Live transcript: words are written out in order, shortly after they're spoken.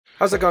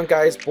How's it going,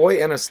 guys?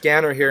 Boy and a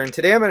Scanner here, and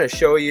today I'm going to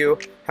show you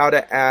how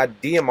to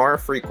add DMR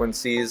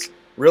frequencies.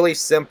 Really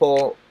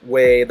simple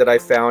way that I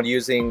found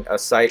using a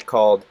site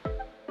called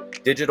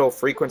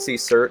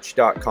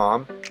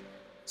digitalfrequencysearch.com.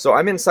 So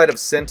I'm inside of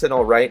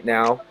Sentinel right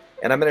now,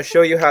 and I'm going to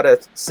show you how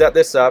to set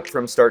this up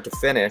from start to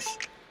finish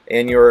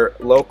in your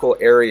local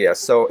area.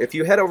 So if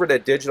you head over to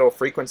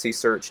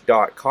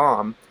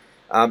digitalfrequencysearch.com,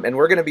 and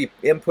we're going to be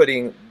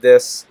inputting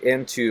this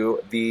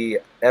into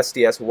the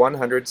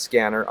SDS100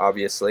 scanner,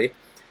 obviously.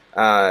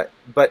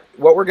 But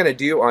what we're going to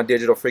do on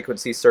Digital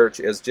Frequency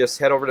Search is just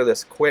head over to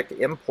this quick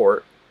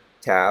import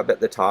tab at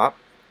the top,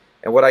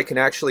 and what I can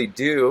actually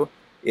do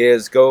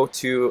is go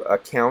to a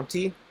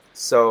county.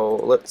 So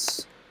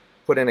let's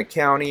put in a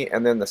county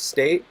and then the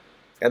state,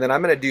 and then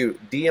I'm going to do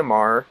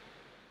DMR,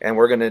 and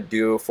we're going to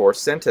do for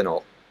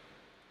Sentinel.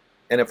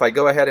 And if I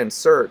go ahead and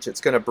search,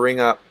 it's going to bring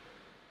up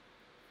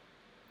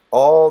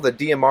all the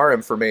DMR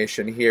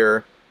information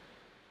here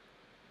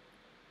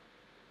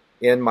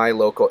in my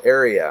local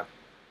area.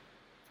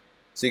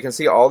 So you can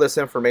see all this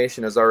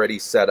information is already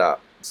set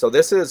up. So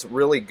this is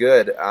really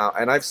good,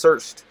 and I've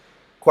searched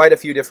quite a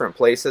few different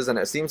places, and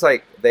it seems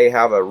like they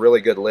have a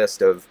really good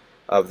list of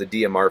the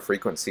DMR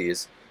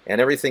frequencies, and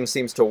everything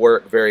seems to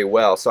work very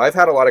well. So I've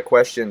had a lot of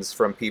questions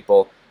from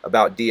people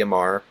about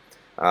DMR.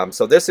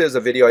 So this is a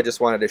video I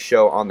just wanted to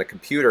show on the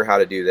computer how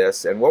to do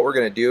this, and what we're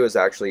going to do is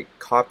actually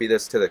copy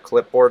this to the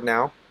clipboard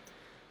now.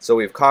 So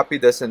we've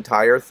copied this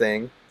entire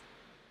thing,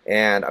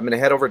 and I'm going to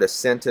head over to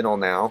Sentinel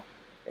now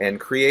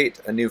and create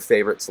a new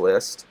favorites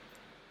list,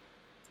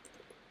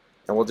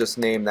 and we'll just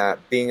name that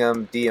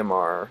Bingham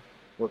DMR.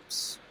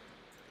 Whoops.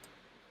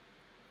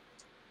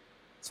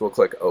 So we'll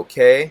click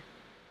OK,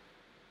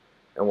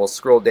 and we'll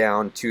scroll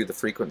down to the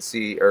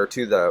frequency, or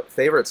to the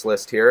favorites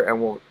list here,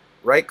 and we'll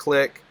right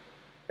click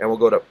and we'll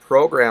go to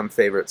Program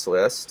Favorites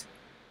List.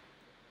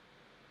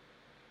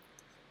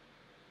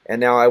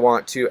 And now I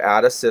want to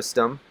add a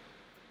system,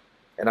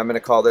 and I'm going to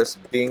call this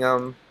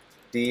Bingham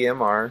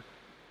DMR.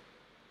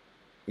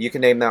 You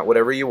can name that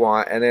whatever you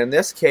want, and in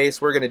this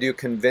case we're going to do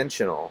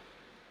conventional.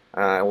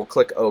 We'll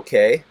click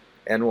OK,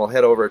 and we'll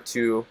head over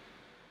to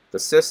the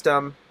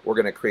system. We're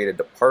going to create a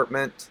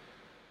department,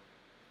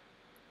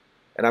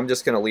 and I'm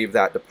just going to leave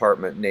that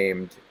department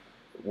named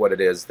what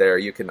it is there.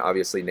 You can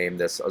obviously name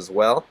this as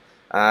well.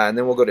 And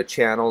then we'll go to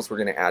channels. We're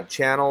going to add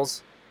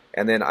channels,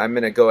 and then I'm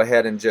going to go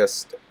ahead and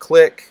just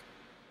click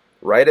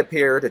right up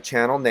here to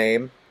channel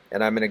name,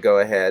 and I'm going to go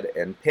ahead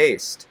and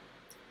paste.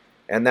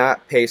 And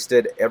that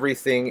pasted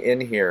everything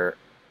in here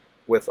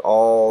with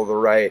all the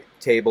right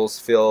tables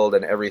filled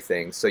and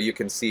everything. So you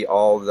can see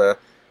all the,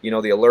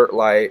 the alert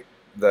light,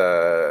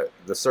 the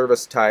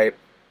service type,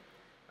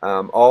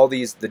 all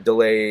these, the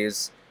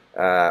delays,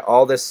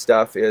 all this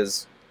stuff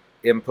is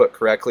input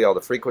correctly. All the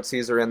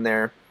frequencies are in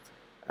there.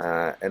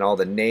 And all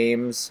the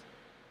names.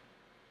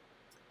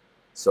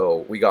 So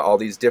we got all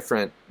these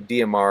different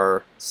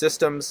DMR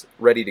systems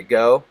ready to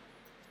go.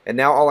 And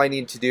now all I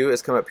need to do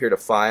is come up here to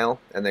File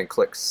and then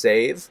click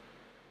Save.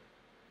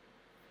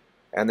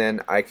 And then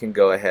I can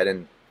go ahead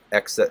and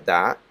exit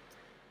that.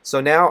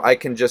 So now I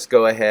can just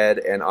go ahead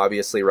and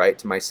obviously write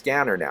to my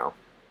scanner now.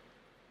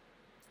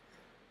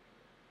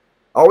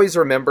 Always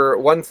remember,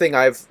 one thing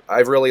I've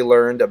really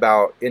learned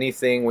about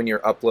anything when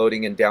you're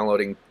uploading and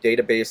downloading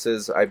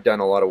databases, I've done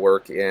a lot of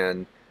work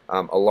in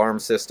alarm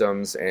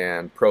systems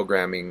and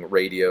programming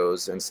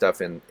radios and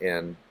stuff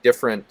in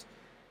different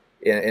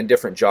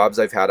jobs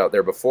I've had out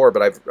there before.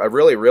 But I've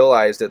really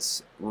realized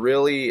it's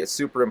really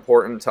super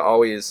important to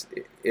always,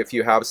 if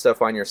you have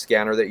stuff on your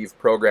scanner that you've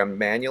programmed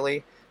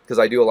manually, because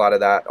I do a lot of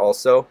that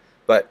also,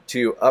 but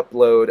to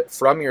upload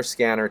from your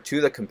scanner to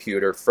the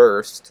computer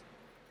first,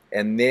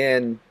 and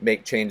then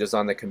make changes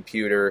on the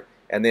computer,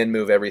 and then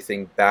move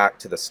everything back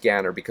to the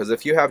scanner. Because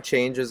if you have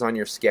changes on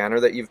your scanner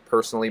that you've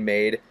personally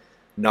made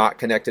not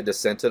connected to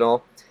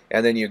Sentinel,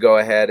 and then you go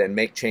ahead and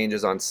make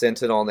changes on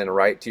Sentinel and then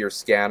write to your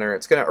scanner,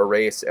 it's going to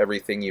erase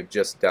everything you've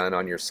just done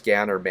on your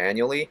scanner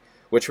manually,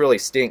 which really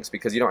stinks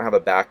because you don't have a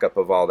backup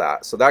of all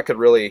that. So that could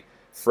really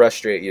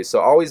frustrate you. So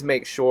always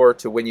make sure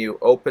to, when you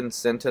open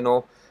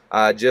Sentinel,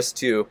 just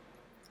to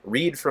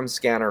read from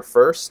scanner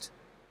first,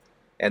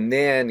 and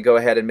then go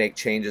ahead and make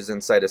changes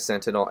inside of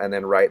Sentinel and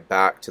then write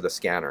back to the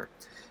scanner.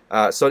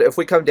 So if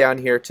we come down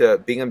here to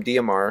Bingham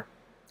DMR,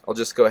 I'll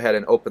just go ahead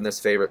and open this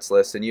favorites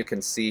list, and you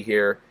can see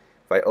here,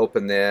 if I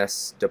open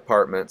this,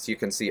 departments, you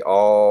can see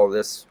all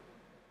this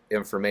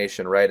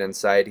information right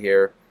inside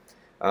here.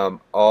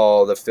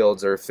 All the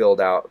fields are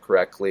filled out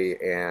correctly,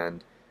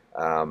 and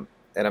I'm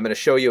going to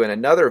show you in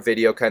another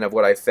video kind of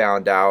what I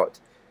found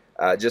out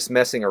just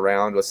messing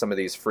around with some of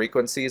these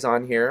frequencies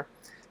on here.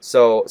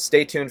 So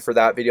stay tuned for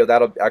that video.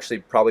 That'll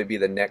actually probably be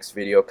the next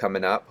video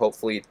coming up,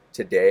 hopefully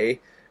today.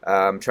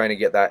 I'm trying to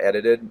get that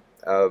edited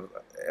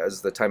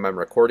as the time I'm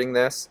recording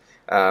this,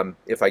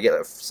 if I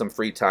get some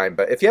free time.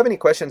 But if you have any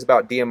questions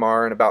about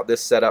DMR and about this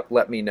setup,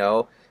 let me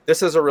know.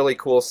 This is a really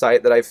cool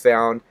site that I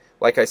found.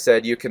 Like I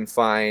said, you can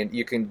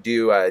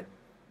do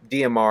DMR,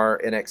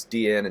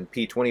 NXDN, and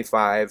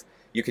P25.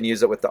 You can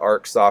use it with the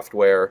ARC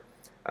software.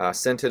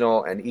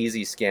 Sentinel, and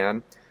Easy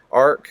Scan.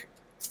 ARC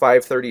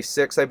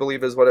 536, I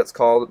believe is what it's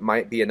called,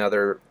 might be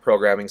another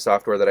programming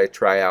software that I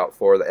try out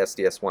for the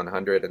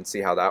SDS100 and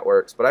see how that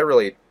works, but I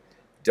really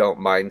don't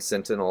mind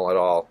Sentinel at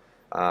all.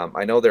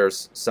 I know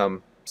there's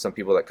some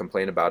people that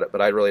complain about it,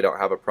 but I really don't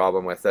have a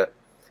problem with it.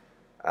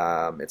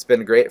 It's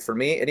been great for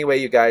me. Anyway,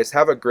 you guys,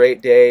 have a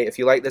great day. If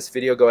you like this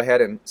video, go ahead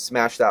and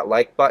smash that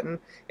like button,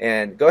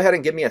 and go ahead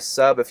and give me a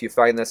sub if you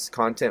find this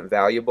content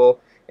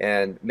valuable,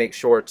 and make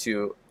sure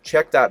to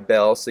check that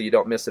bell so you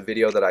don't miss a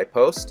video that I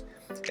post.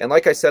 And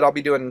like I said, I'll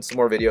be doing some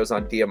more videos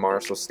on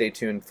DMR, so stay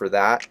tuned for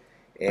that.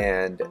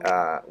 And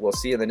we'll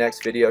see you in the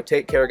next video.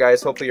 Take care,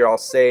 guys. Hopefully you're all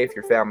safe,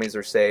 your families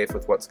are safe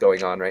with what's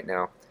going on right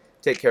now.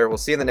 Take care. We'll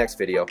see you in the next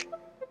video.